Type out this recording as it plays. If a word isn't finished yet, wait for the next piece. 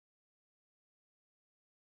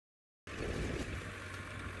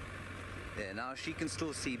There, now she can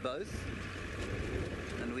still see both,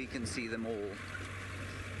 and we can see them all.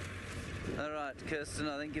 Alright, Kirsten,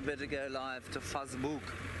 I think you better go live to Facebook.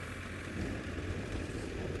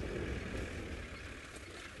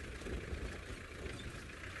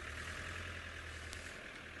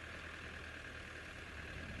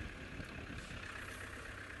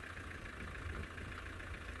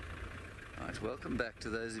 Right, welcome back to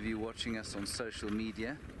those of you watching us on social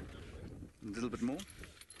media. A little bit more.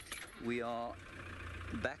 We are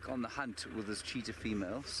back on the hunt with this cheetah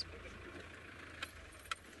females.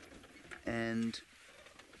 And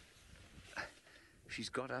she's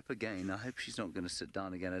got up again. I hope she's not going to sit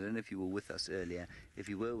down again. I don't know if you were with us earlier. If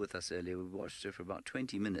you were with us earlier, we watched her for about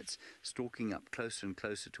 20 minutes, stalking up closer and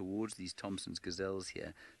closer towards these Thompson's gazelles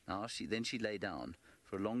here. Now she lay down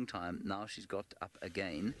for a long time. Now she's got up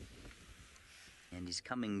again, and is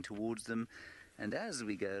coming towards them. And as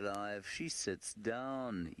we go live, she sits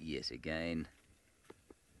down yet again.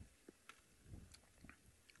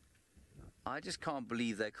 I just can't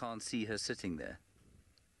believe they can't see her sitting there.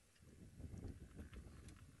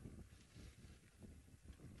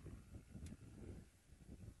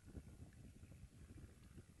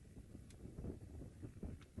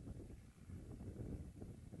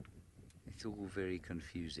 It's all very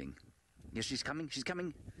confusing. Yes, she's coming, she's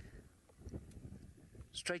coming.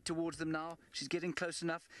 Straight towards them now. She's getting close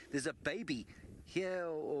enough. There's a baby here.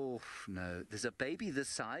 Oh, no. There's a baby this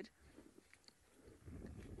side.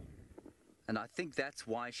 And I think that's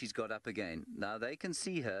why she's got up again. Now they can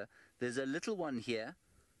see her. There's a little one here,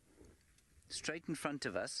 straight in front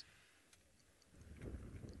of us.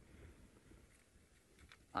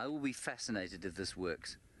 I will be fascinated if this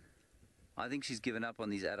works. I think she's given up on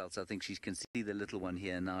these adults. I think she can see the little one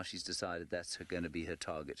here, and now she's decided that's going to be her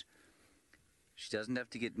target. She doesn't have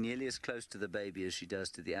to get nearly as close to the baby as she does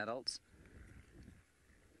to the adults.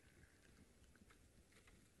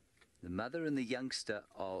 The mother and the youngster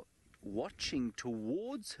are watching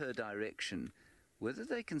towards her direction. Whether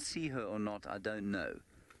they can see her or not, I don't know.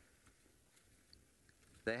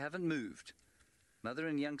 They haven't moved. Mother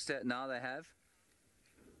and youngster, now they have.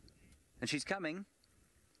 And she's coming.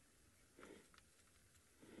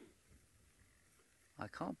 I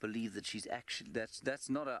can't believe that she's actually, that's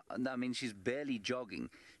not a, I mean, she's barely jogging.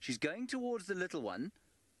 She's going towards the little one.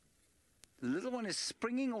 The little one is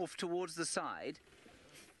springing off towards the side.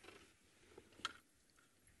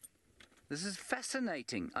 This is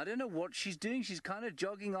fascinating. I don't know what she's doing. She's kind of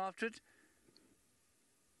jogging after it.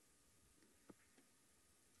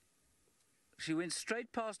 She went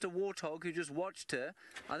straight past a warthog who just watched her.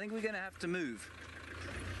 I think we're going to have to move.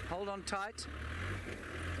 Hold on tight.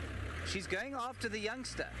 She's going after the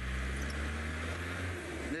youngster.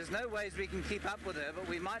 There's no ways we can keep up with her, but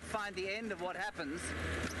we might find the end of what happens.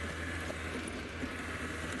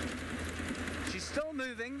 She's still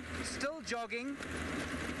moving, still jogging.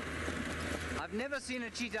 I've never seen a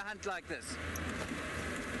cheetah hunt like this.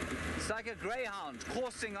 It's like a greyhound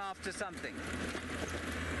coursing after something.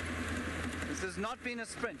 This has not been a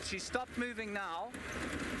sprint. She stopped moving now.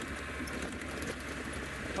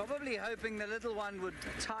 Probably hoping the little one would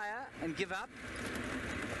tire and give up.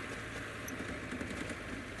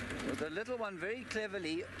 But the little one very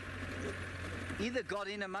cleverly either got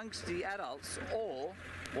in amongst the adults or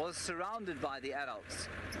was surrounded by the adults.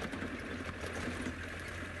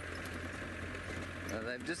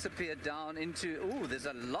 They've disappeared down into... Oh, there's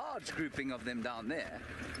a large grouping of them down there.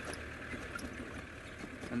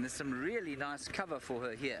 And there's some really nice cover for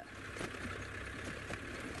her here.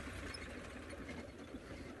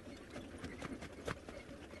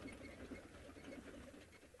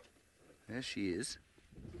 There she is.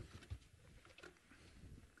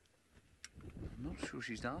 I'm not sure,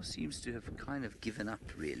 she now seems to have kind of given up,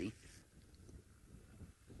 really.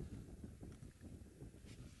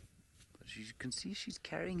 But as you can see, she's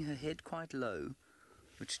carrying her head quite low,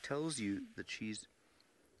 which tells you that she's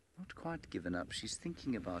not quite given up. She's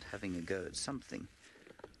thinking about having a go at something.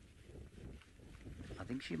 I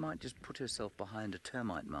think she might just put herself behind a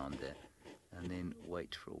termite mound there and then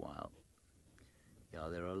wait for a while. Yeah,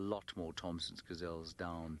 there are a lot more Thompson's gazelles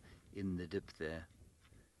down in the dip there,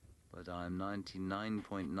 but I'm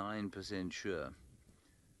 99.9% sure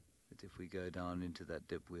that if we go down into that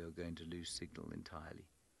dip, we are going to lose signal entirely,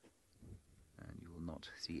 and you will not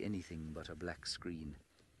see anything but a black screen.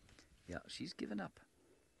 Yeah, she's given up.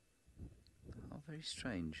 How very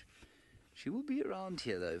strange. She will be around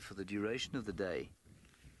here, though, for the duration of the day.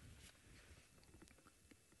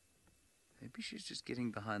 Maybe she's just getting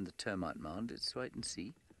behind the termite mound. Let's wait and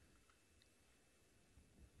see.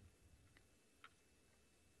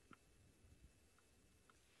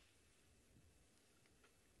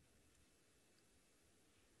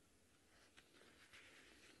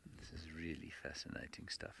 Fascinating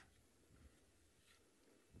stuff.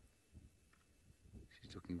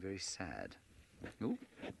 She's looking very sad. Ooh.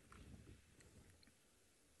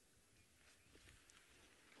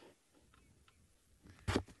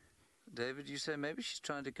 David, you say maybe she's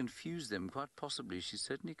trying to confuse them. Quite possibly. She's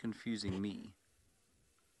certainly confusing me.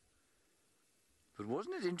 But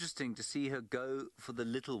wasn't it interesting to see her go for the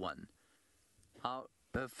little one? How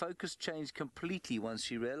her focus changed completely once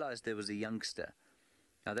she realized there was a youngster.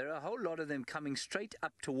 Now, there are a whole lot of them coming straight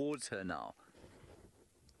up towards her now.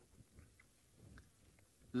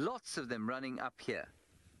 Lots of them running up here.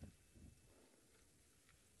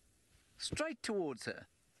 Straight towards her.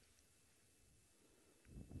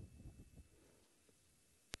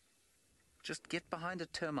 Just get behind a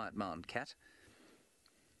termite mound, cat,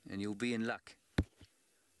 and you'll be in luck.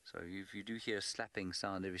 So if you do hear a slapping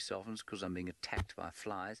sound every so often, it's because I'm being attacked by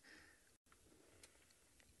flies.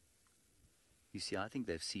 You see, I think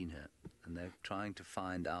they've seen her, and they're trying to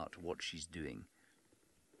find out what she's doing.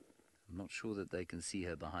 I'm not sure that they can see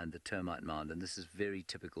her behind the termite mound, and this is very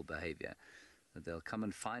typical behavior, that they'll come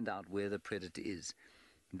and find out where the predator is.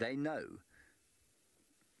 They know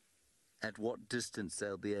at what distance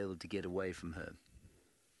they'll be able to get away from her.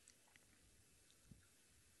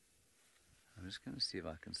 I'm just going to see if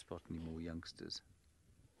I can spot any more youngsters.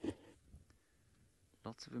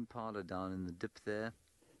 Lots of impala down in the dip there.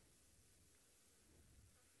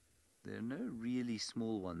 There are no really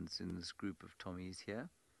small ones in this group of Tommies here.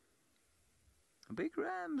 A big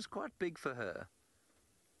ram's quite big for her.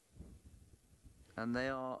 And they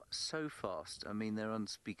are so fast. I mean, they're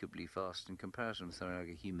unspeakably fast in comparison with something like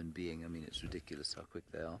a human being. I mean, it's ridiculous how quick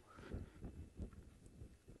they are.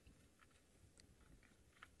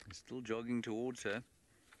 They're still jogging towards her.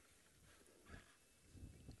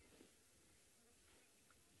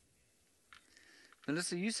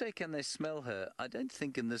 Melissa, you say can they smell her? I don't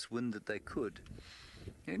think in this wind that they could.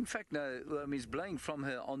 In fact, no. I mean, it's blowing from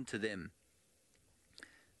her onto them.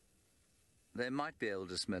 They might be able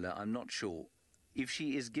to smell her. I'm not sure. If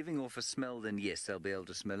she is giving off a smell, then yes, they'll be able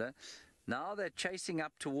to smell her. Now they're chasing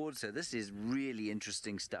up towards her. This is really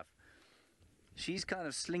interesting stuff. She's kind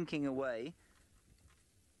of slinking away.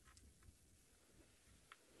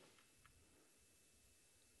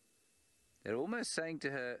 They're almost saying to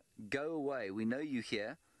her, go away. We know you're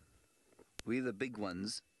here. We're the big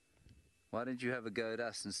ones. Why don't you have a go at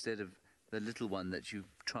us instead of the little one that you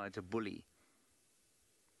tried to bully?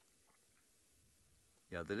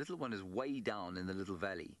 Yeah, the little one is way down in the little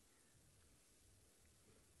valley.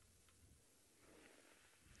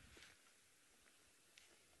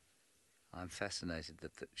 I'm fascinated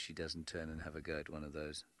that she doesn't turn and have a go at one of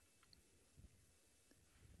those.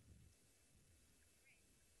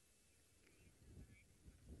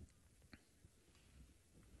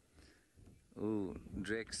 Oh,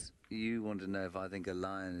 Drex, you want to know if I think a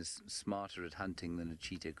lion is smarter at hunting than a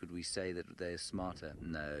cheetah. Could we say that they're smarter?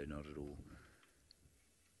 No, not at all.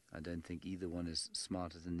 I don't think either one is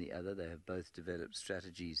smarter than the other. They have both developed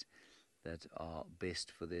strategies that are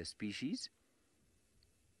best for their species.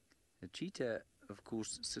 The cheetah, of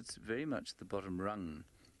course, sits very much at the bottom rung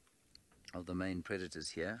of the main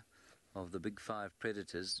predators here. Of the big five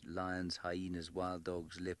predators, lions, hyenas, wild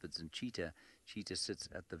dogs, leopards and cheetah, cheetah sits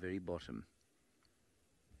at the very bottom.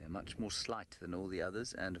 They're much more slight than all the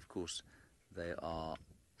others, and of course they are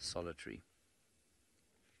solitary.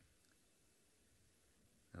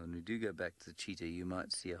 Now, when we do go back to the cheetah, you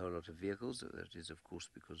might see a whole lot of vehicles. That is, of course,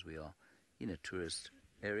 because we are in a tourist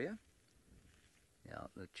area. Yeah,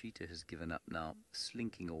 the cheetah has given up now,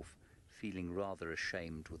 slinking off, feeling rather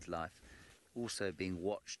ashamed with life. Also being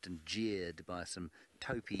watched and jeered by some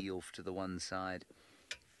topi off to the one side.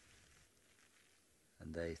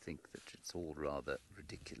 And they think that it's all rather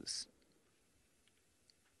ridiculous.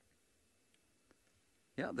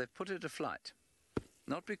 Yeah, they've put her to flight.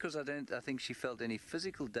 Not because I think she felt any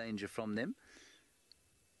physical danger from them,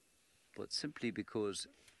 but simply because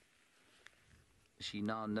she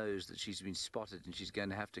now knows that she's been spotted and she's going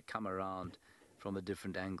to have to come around from a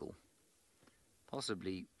different angle.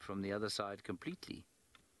 Possibly from the other side completely,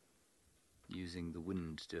 using the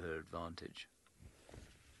wind to her advantage.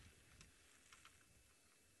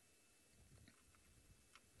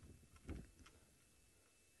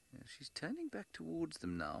 Yeah, she's turning back towards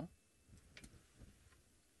them now.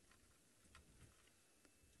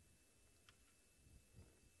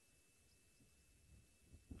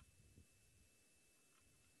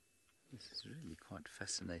 This is really quite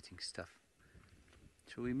fascinating stuff.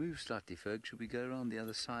 Shall we move slightly, Ferg? Shall we go around the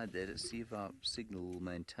other side there to see if our signal will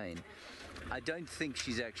maintain? I don't think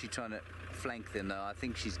she's actually trying to flank them, though. I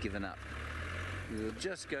think she's given up. We'll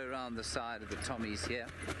just go around the side of the Tommies here.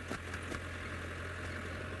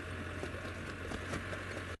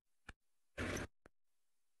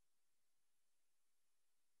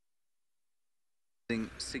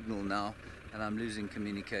 Signal now, and I'm losing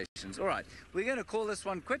communications. All right, we're going to call this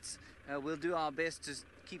one quits. We'll do our best to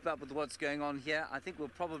keep up with what's going on here. I think we'll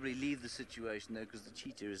probably leave the situation though, because the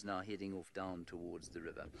cheetah is now heading off down towards the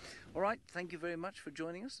river. All right, thank you very much for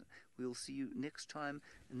joining us. We'll see you next time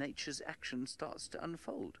nature's action starts to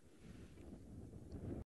unfold.